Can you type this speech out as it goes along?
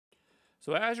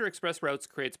So Azure Express Routes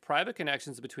creates private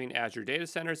connections between Azure data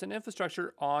centers and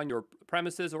infrastructure on your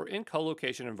premises or in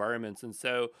co-location environments. And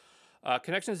so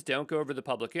connections don't go over the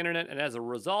public internet, and as a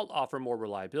result, offer more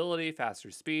reliability, faster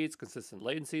speeds, consistent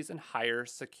latencies, and higher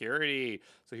security.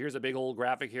 So here's a big old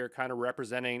graphic here, kind of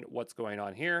representing what's going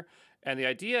on here. And the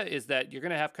idea is that you're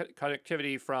going to have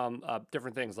connectivity from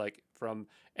different things, like from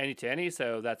any to any.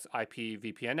 So that's IP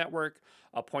VPN network,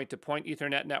 a point-to-point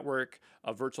Ethernet network,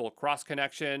 a virtual cross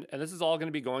connection, and this is all going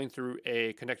to be going through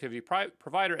a connectivity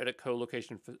provider at a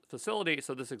co-location facility.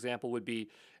 So this example would be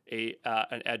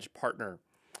an edge partner.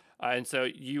 And so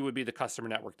you would be the customer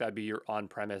network. That'd be your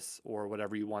on-premise or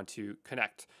whatever you want to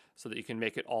connect so that you can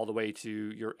make it all the way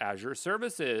to your Azure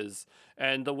services.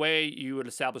 And the way you would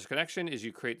establish a connection is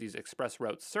you create these express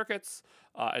route circuits.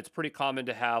 It's pretty common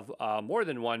to have more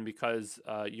than one because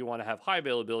you want to have high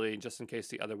availability just in case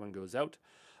the other one goes out.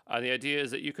 The idea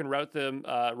is that you can route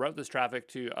this traffic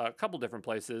to a couple different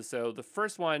places. So the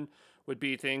first one would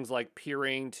be things like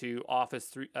peering to Office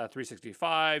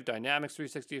 365, Dynamics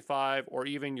 365, or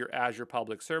even your Azure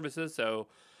public services. So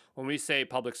when we say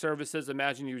public services,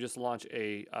 imagine you just launch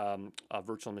a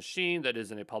virtual machine that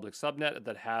is in a public subnet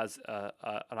that has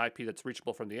an IP that's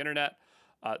reachable from the internet.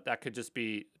 That could just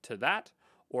be to that.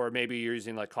 Or maybe you're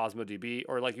using like Cosmo DB,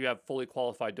 or like you have fully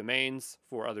qualified domains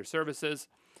for other services.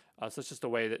 So it's just a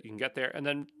way that you can get there. And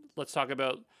then let's talk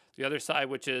about the other side,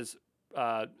 which is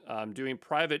doing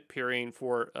private peering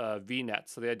for VNet.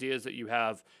 So the idea is that you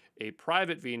have a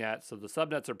private VNet, so the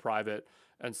subnets are private,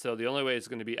 and so the only way is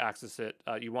going to be access it.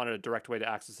 You want a direct way to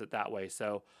access it that way.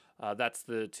 So that's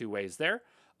the two ways there.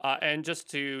 And just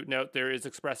to note, there is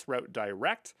Express Route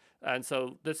Direct. And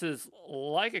so this is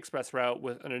like Express Route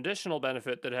with an additional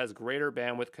benefit that has greater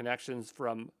bandwidth connections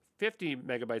from 50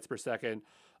 megabytes per second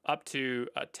up to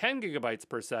 10 gigabytes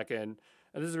per second.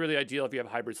 And this is really ideal if you have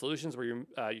hybrid solutions where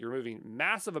you're moving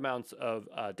massive amounts of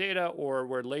data, or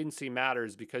where latency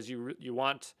matters because you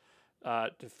want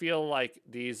to feel like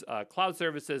these cloud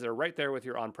services are right there with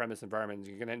your on-premise environment.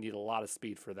 You're going to need a lot of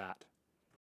speed for that.